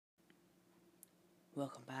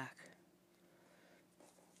Welcome back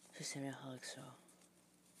to Samuel Helligso.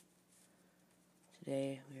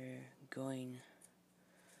 Today we're going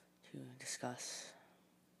to discuss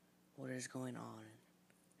what is going on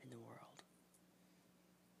in the world.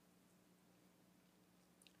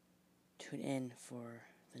 Tune in for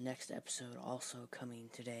the next episode, also coming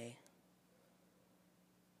today,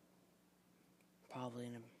 probably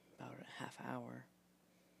in about a half hour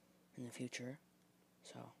in the future.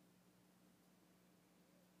 So,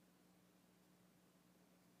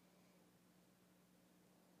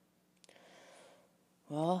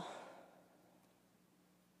 well,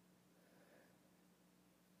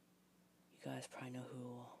 you guys probably know who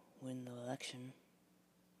will win the election.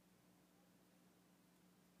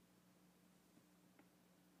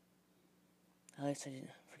 At least I didn't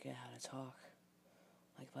forget how to talk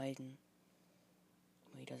like Biden,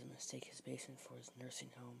 when he doesn't mistake his basement for his nursing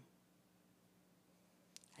home.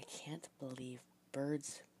 I can't believe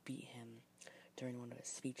birds beat him during one of his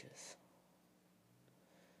speeches.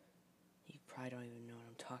 You probably don't even know what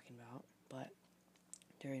I'm talking about, but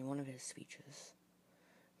during one of his speeches,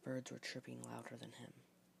 birds were chirping louder than him.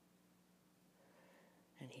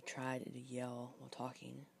 And he tried to yell while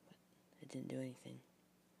talking, but it didn't do anything.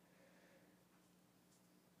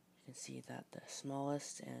 You can see that the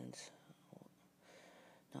smallest and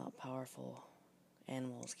not powerful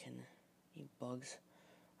animals can eat bugs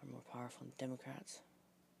are more powerful than Democrats.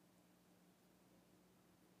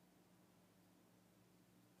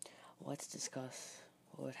 Let's discuss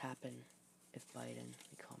what would happen if Biden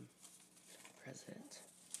became president.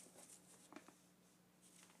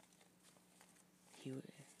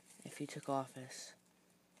 If he took office,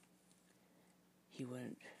 he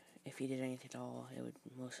wouldn't. If he did anything at all, it would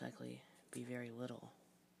most likely be very little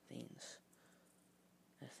things.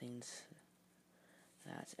 The things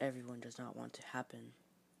that everyone does not want to happen.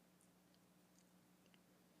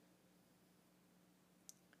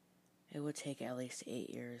 It would take at least 8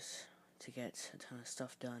 years to get a ton of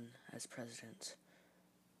stuff done as president,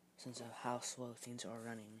 since of how slow things are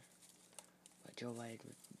running. But Joe Biden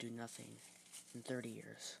would do nothing in 30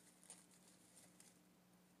 years.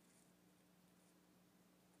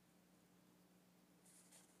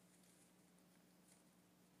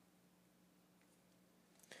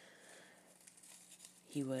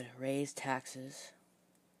 He would raise taxes.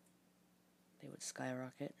 They would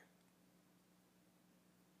skyrocket.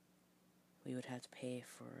 We would have to pay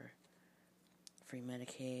for free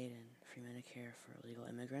Medicaid and free Medicare for illegal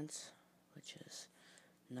immigrants, which is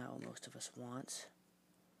not what most of us want.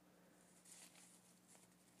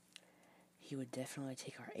 He would definitely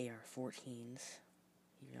take our AR-14s.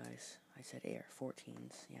 You guys, I said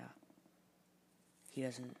AR-14s, yeah. He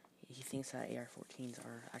thinks that AR-14s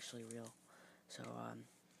are actually real. So,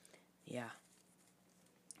 yeah.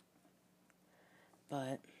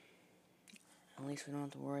 But at least we don't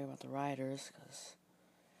have to worry about the rioters, because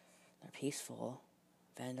they're peaceful,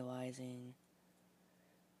 vandalizing,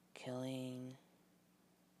 killing,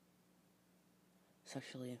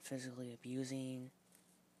 sexually and physically abusing,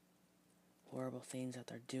 horrible things that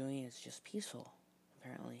they're doing. Is just peaceful,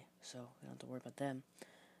 apparently, so we don't have to worry about them.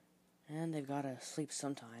 And they've got to sleep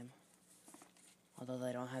sometime, although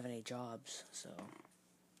they don't have any jobs, so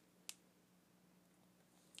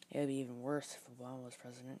it would be even worse if Obama was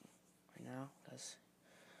president right now, because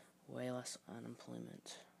way less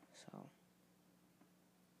unemployment. So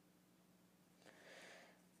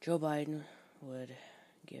Joe Biden would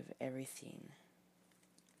give everything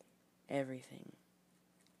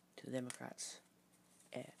to the Democrats.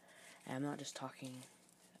 And I'm not just talking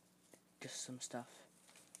just some stuff.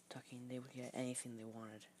 They would get anything they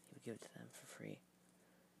wanted. He would give it to them for free.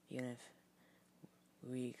 Even if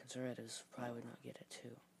we conservatives probably would not get it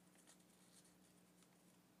too.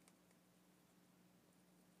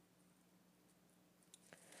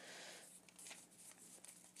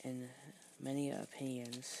 In many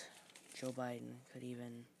opinions, Joe Biden could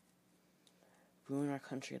even ruin our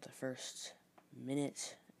country at the first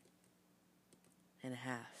minute and a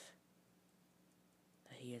half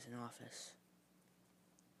that he is in office.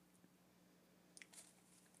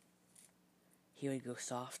 He would go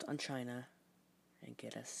soft on China and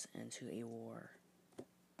get us into a war.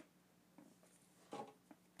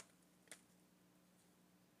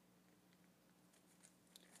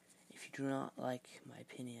 If you do not like my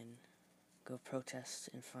opinion, go protest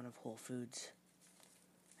in front of Whole Foods.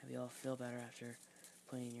 Have you all feel better after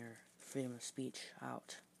putting your freedom of speech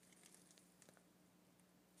out.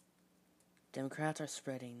 Democrats are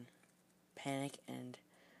spreading panic and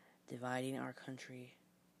dividing our country.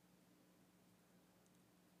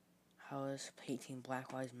 How is painting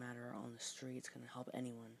Black Lives Matter on the streets going to help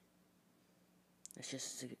anyone? It's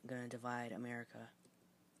just going to divide America.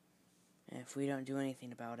 And if we don't do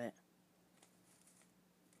anything about it,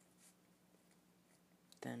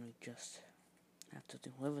 then we just have to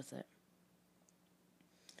live with it.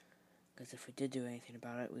 Because if we did do anything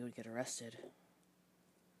about it, we would get arrested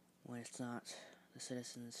when it's not the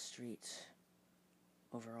citizens' streets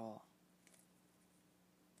overall.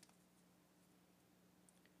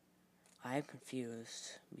 I am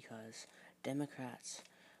confused because Democrats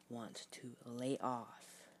want to lay off,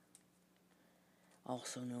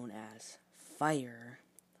 also known as fire,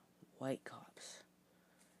 white cops.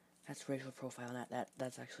 That's racial profiling.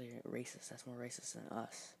 That's actually racist. That's more racist than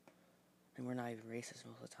us. And we're not even racist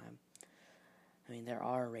most of the time. I mean, there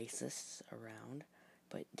are racists around,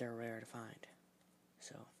 but they're rare to find.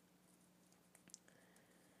 So,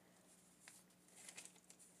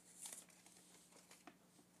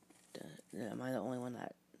 am I the only one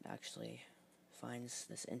that actually finds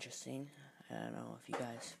this interesting? I don't know if you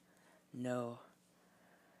guys know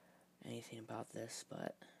anything about this,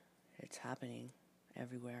 but it's happening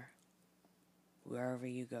everywhere, wherever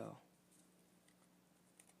you go.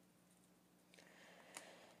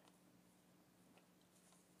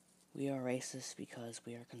 We are racist because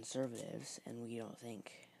we are conservatives, and we don't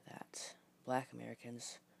think that black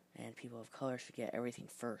Americans and people of color should get everything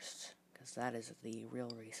first, because that is the real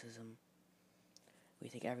racism. We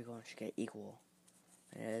think everyone should get equal,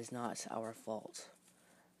 and it is not our fault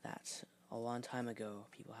that a long time ago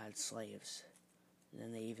people had slaves, and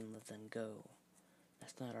then they even let them go.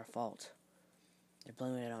 That's not our fault. They're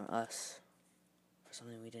blaming it on us for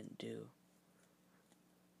something we didn't do,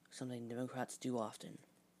 something Democrats do often.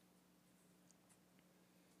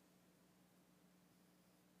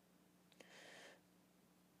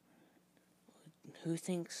 Who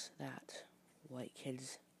thinks that white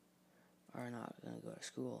kids are not going to go to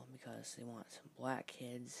school because they want black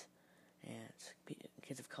kids and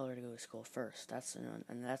kids of color to go to school first? That's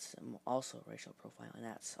also racial profiling.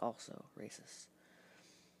 That's also racist.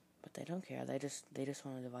 But they don't care. They just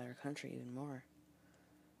want to divide our country even more.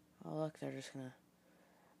 Oh look, they're just gonna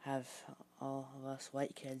have all of us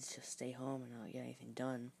white kids just stay home and not get anything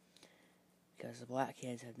done because the black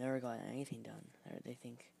kids have never gotten anything done. They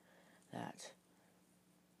think that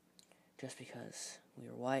just because we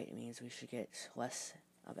are white means we should get less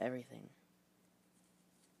of everything.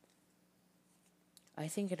 I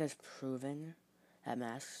think it is proven that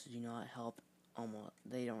masks do not help.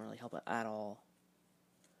 They don't really help at all.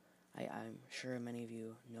 I'm sure many of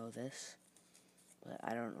you know this, but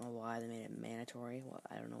I don't know why they made it mandatory.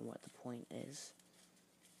 I don't know what the point is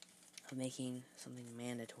of making something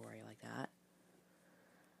mandatory like that.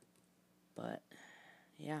 But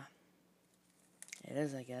yeah, it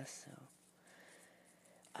is, I guess. So,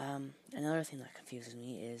 another thing that confuses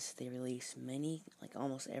me is they release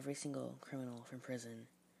almost every single criminal from prison,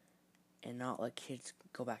 and not let kids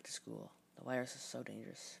go back to school. The virus is so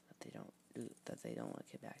dangerous that they don't let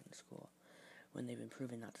kids back into school when they've been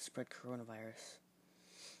proven not to spread coronavirus.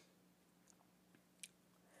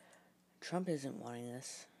 Trump isn't wanting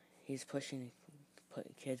this. He's pushing to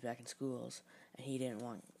put kids back in schools, and he didn't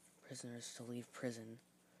want prisoners to leave prison.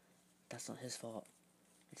 That's not his fault.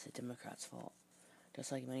 It's the Democrats' fault.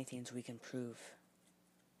 Just like many things we can prove.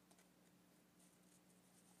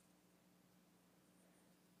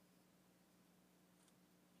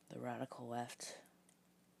 The radical left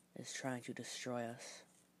is trying to destroy us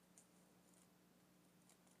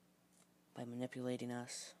by manipulating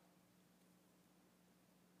us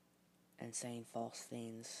and saying false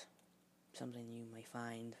things, something you may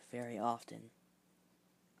find very often.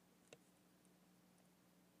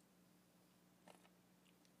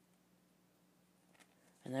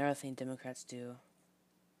 Another thing Democrats do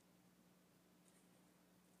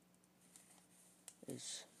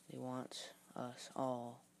is they want us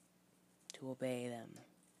all to obey them.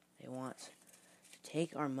 They want to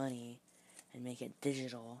take our money and make it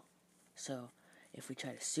digital, so if we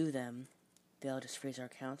try to sue them, they'll just freeze our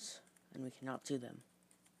accounts and we cannot sue them.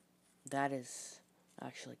 That is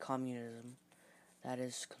actually communism. That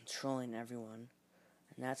is controlling everyone,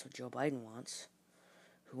 and that's what Joe Biden wants.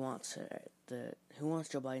 Who wants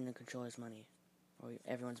Joe Biden to control his money, or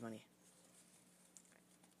everyone's money?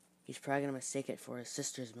 He's probably gonna mistake it for his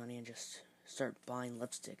sister's money and just start buying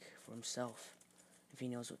lipstick for himself, if he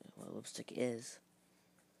knows what lipstick is.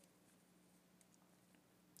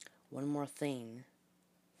 One more thing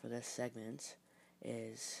for this segment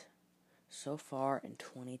is, so far in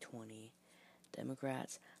 2020,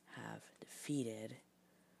 Democrats have defeated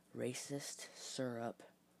racist syrup,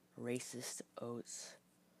 racist oats,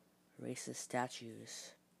 racist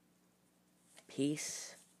statues,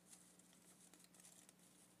 peace,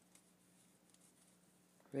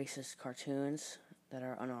 racist cartoons that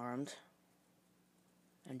are unarmed,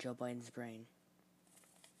 and Joe Biden's brain.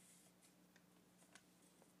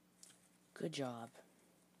 Good job.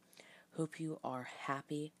 Hope you are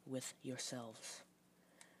happy with yourselves.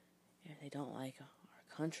 If they don't like our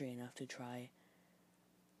country enough to try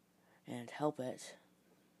and help it,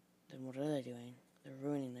 then what are they doing? They're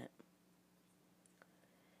ruining it.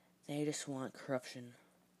 They just want corruption.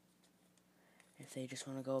 If they just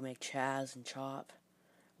want to go make Chaz and Chop,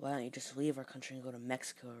 why don't you just leave our country and go to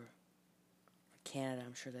Mexico or Canada?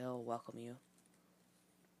 I'm sure they'll welcome you.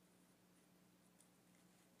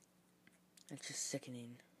 It's just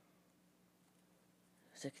sickening.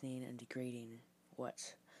 Sickening and degrading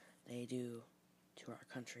what they do to our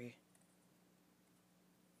country.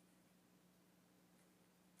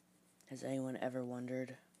 Has anyone ever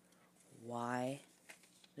wondered why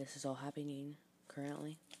this is all happening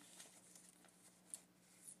currently?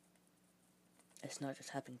 It's not just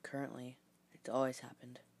happened currently, it's always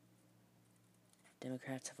happened.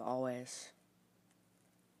 Democrats have always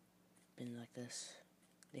been like this.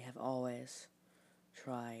 They have always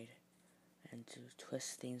tried and to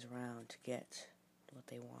twist things around to get what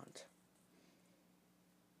they want.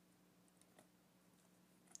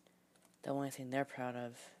 The only thing they're proud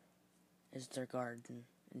of is their garden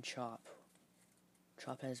and Chop.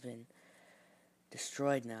 Chop has been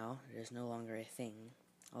destroyed now. It is no longer a thing.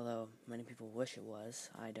 Although many people wish it was.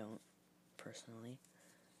 I don't, personally.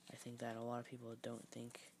 I think that a lot of people don't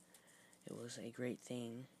think it was a great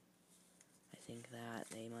thing. I think that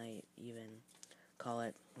they might even call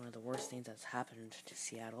it one of the worst things that's happened to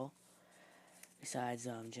Seattle. Besides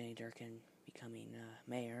Jenny Durkin becoming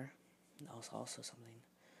mayor. That was also something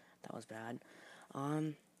that was bad.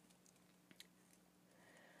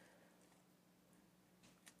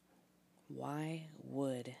 Why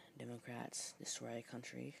would Democrats destroy a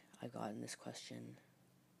country? I've gotten this question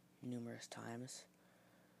numerous times.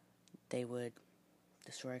 They would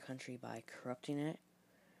destroy a country by corrupting it,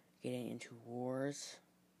 getting into wars,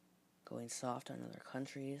 going soft on other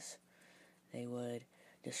countries. They would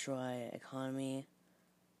destroy economy,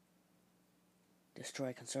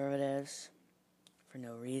 destroy conservatives for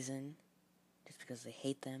no reason, just because they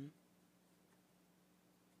hate them.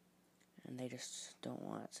 And they just don't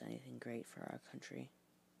want anything great for our country.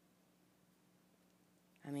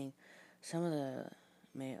 I mean, some of the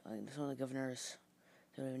governors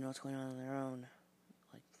don't even know what's going on in their own,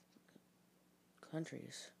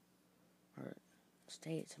 countries or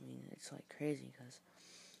states. I mean, it's crazy because,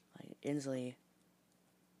 Inslee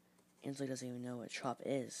doesn't even know what Chop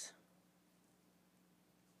is,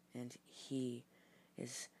 and he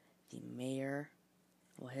is the mayor.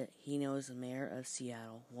 Well, he knows the mayor of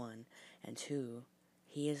Seattle, 1, and 2,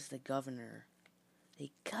 he is the governor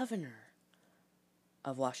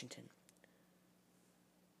of Washington.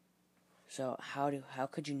 So how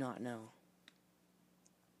could you not know?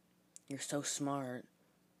 You're so smart.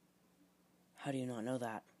 How do you not know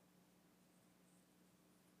that?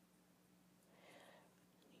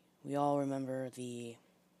 We all remember the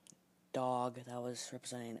dog that was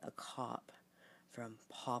representing a cop from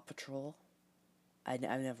Paw Patrol. I've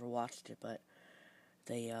never watched it, but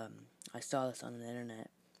I saw this on the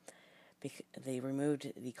internet. They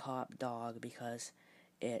removed the cop dog because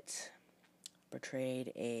it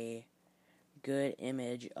portrayed a good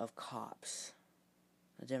image of cops.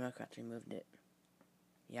 The Democrats removed it.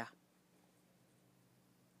 Yeah.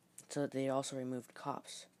 So they also removed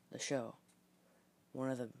Cops, the show. One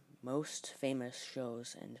of the most famous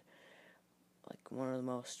shows and one of the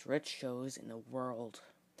most rich shows in the world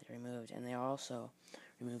they removed. And they are also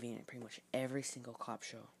removing it pretty much every single cop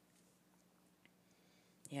show.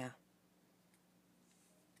 Yeah.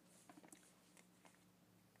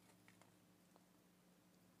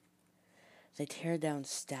 They tear down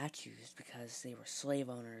statues because they were slave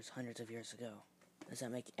owners hundreds of years ago. Does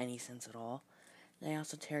that make any sense at all? They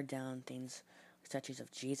also tear down statues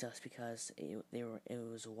of Jesus because it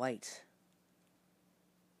was white.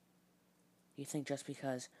 You think just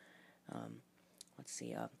because,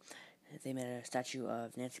 they made a statue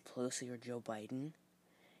of Nancy Pelosi or Joe Biden,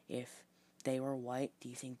 if they were white, do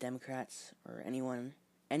you think Democrats or anyone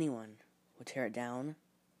would tear it down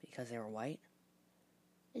because they were white?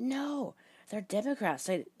 No, they're Democrats.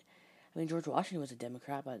 George Washington was a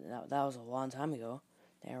Democrat, but that was a long time ago.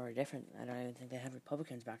 They were different. I don't even think they had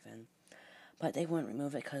Republicans back then. But they wouldn't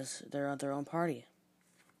remove it because they're on their own party.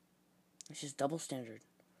 It's just double standard.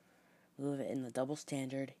 We live in the double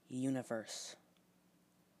standard universe.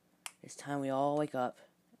 It's time we all wake up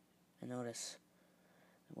and notice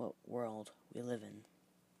what world we live in.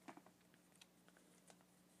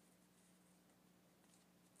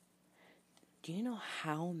 Do you know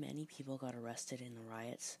how many people got arrested in the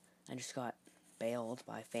riots and just got bailed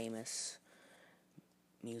by famous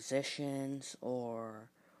musicians or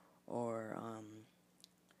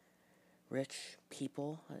rich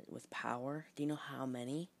people with power? Do you know how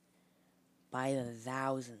many? By the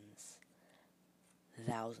thousands.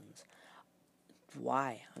 Thousands.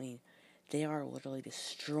 Why? I mean, they are literally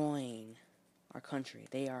destroying our country.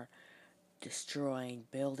 They are destroying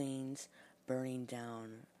buildings, burning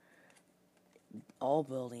down all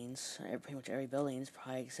buildings, pretty much every building,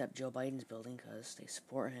 probably except Joe Biden's building, because they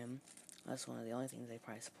support him. That's one of the only things they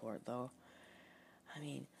probably support, though. I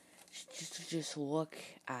mean, just look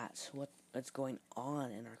at what's going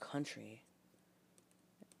on in our country.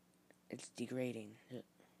 It's degrading.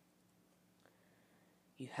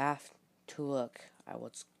 You have to look at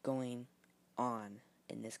what's going on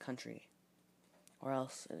in this country, or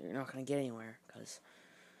else you're not going to get anywhere, because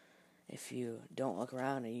if you don't look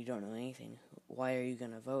around and you don't know anything, why are you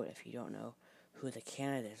going to vote if you don't know who the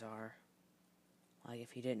candidates are? Like,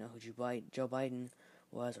 if you didn't know who Joe Biden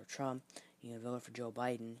was, or Trump, you voted for Joe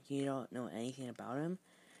Biden, you don't know anything about him,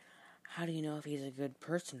 how do you know if he's a good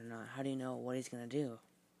person or not? How do you know what he's going to do?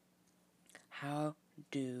 How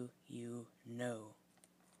do you know?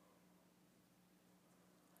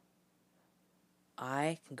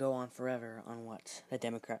 I can go on forever on what the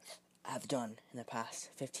Democrats have done in the past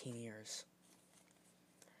 15 years.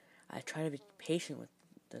 I try to be patient with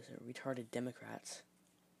those retarded Democrats.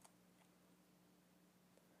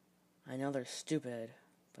 I know they're stupid,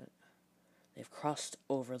 but they've crossed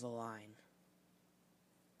over the line.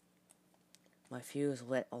 My fuse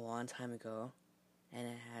lit a long time ago, and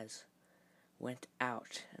it has went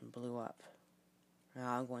out and blew up.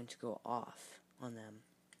 Now I'm going to go off on them.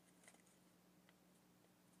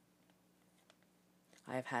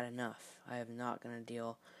 I have had enough. I am not going to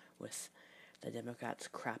deal with the Democrats'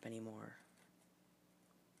 crap anymore.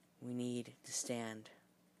 We need to stand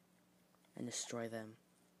and destroy them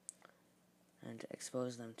and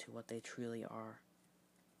expose them to what they truly are.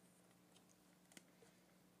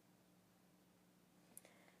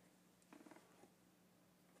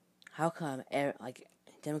 How come,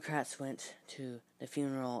 Democrats went to the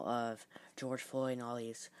funeral of George Floyd and all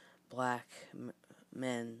these black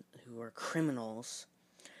men who were criminals,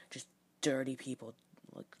 just dirty people,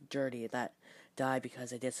 dirty, that died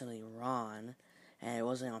because they did something wrong, and it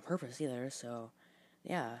wasn't on purpose either, so,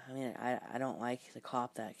 yeah, I mean, I don't like the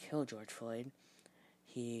cop that killed George Floyd.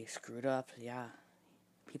 He screwed up, yeah.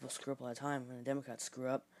 People screw up all the time. When the Democrats screw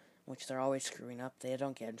up, which they're always screwing up, they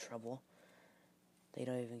don't get in trouble. They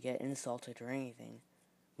don't even get insulted or anything.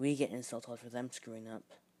 We get insulted for them screwing up.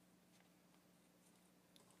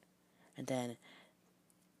 And then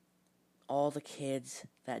all the kids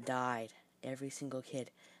that died, every single kid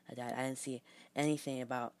that died, I didn't see anything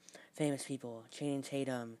about famous people, Channing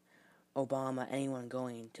Tatum, Obama, anyone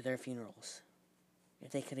going to their funerals,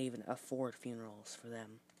 if they could even afford funerals for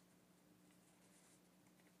them.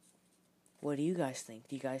 What do you guys think?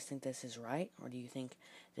 Do you guys think this is right, or do you think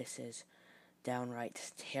this is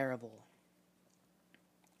downright terrible?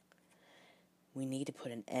 We need to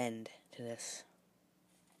put an end to this.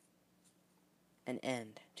 An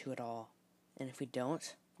end to it all. And if we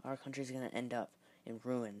don't, our country's going to end up in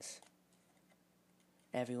ruins.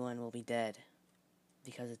 Everyone will be dead.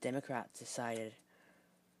 Because the Democrats decided,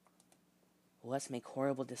 let's make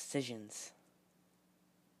horrible decisions.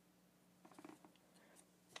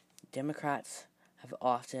 Democrats have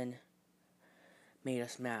often made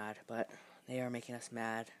us mad, but they are making us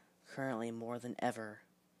mad currently more than ever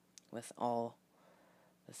with all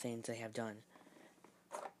the things they have done.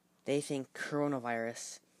 They think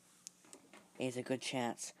coronavirus is a good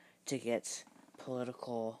chance to get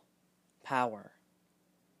political power.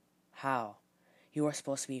 How? You are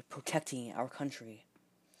supposed to be protecting our country,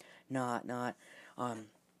 not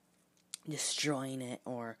destroying it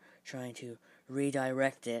or trying to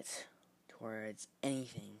redirect it towards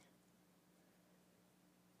anything.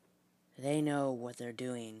 They know what they're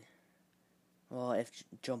doing. Well, if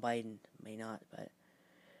Joe Biden may not, but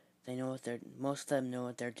they know most of them know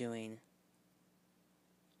what they're doing.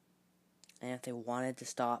 And if they wanted to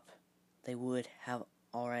stop, they would have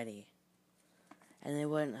already. And they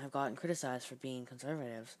wouldn't have gotten criticized for being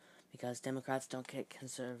conservatives, because Democrats don't get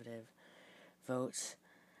conservative votes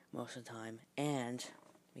most of the time, and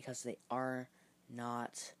because they are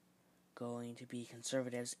not going to be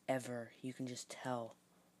conservatives ever. You can just tell.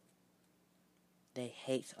 They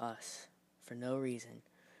hate us for no reason.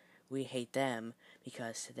 We hate them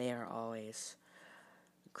because they are always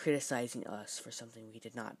criticizing us for something we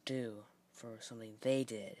did not do, for something they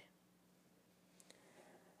did.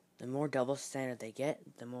 The more double standard they get,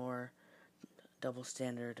 the more double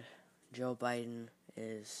standard. Joe Biden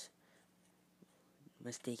is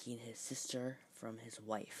mistaking his sister from his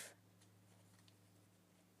wife.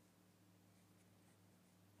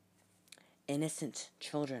 Innocent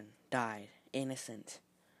children died. Innocent.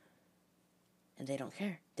 And they don't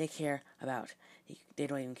care. They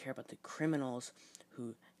don't even care about the criminals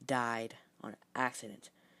who died on accident.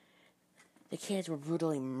 The kids were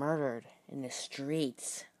brutally murdered in the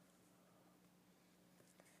streets.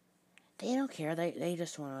 They don't care. They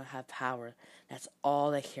just want to have power. That's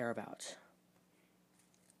all they care about.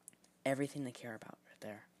 Everything they care about right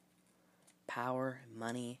there. Power,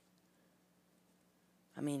 money.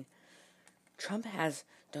 I mean, Trump has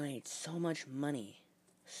donated so much money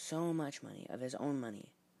of his own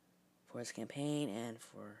money for his campaign and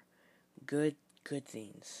for good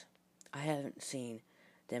things. I haven't seen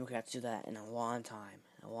Democrats do that in a long time.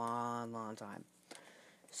 A long time.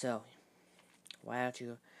 So, why don't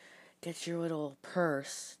you get your little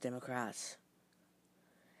purse, Democrats,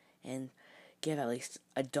 and give at least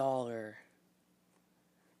 $1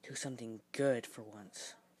 to something good for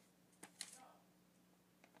once.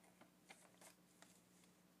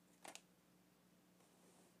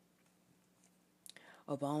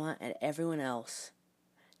 Obama and everyone else,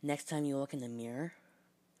 next time you look in the mirror,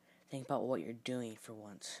 think about what you're doing for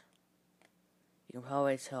once. You can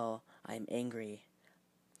probably tell I'm angry.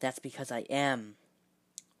 That's because I am.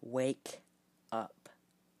 Wake up.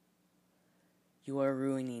 You are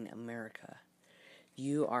ruining America.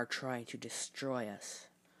 You are trying to destroy us.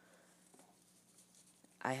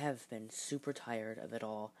 I have been super tired of it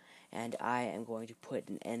all, and I am going to put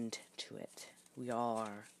an end to it. We all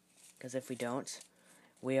are. Because if we don't,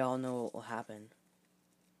 we all know what will happen.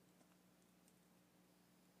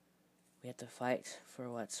 We have to fight for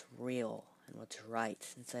what's real and what's right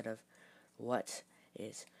instead of what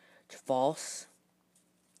is false,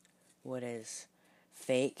 what is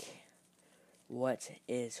fake, what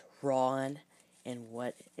is wrong, and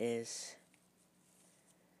what is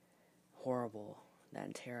horrible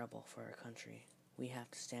and terrible for our country. We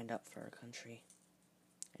have to stand up for our country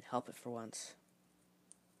and help it for once.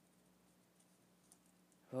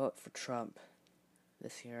 Vote for Trump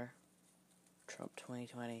this year. Trump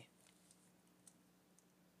 2020.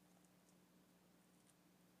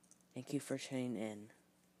 Thank you for tuning in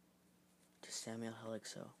to Samuel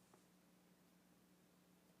Helligso.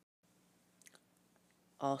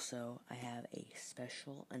 Also, I have a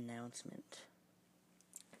special announcement.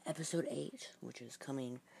 Episode 8, which is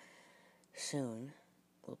coming soon,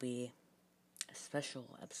 will be a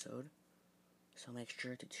special episode, so make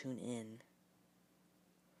sure to tune in.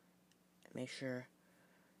 Make sure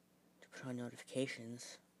to put on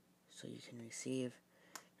notifications so you can receive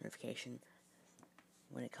notification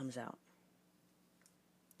when it comes out.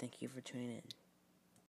 Thank you for tuning in.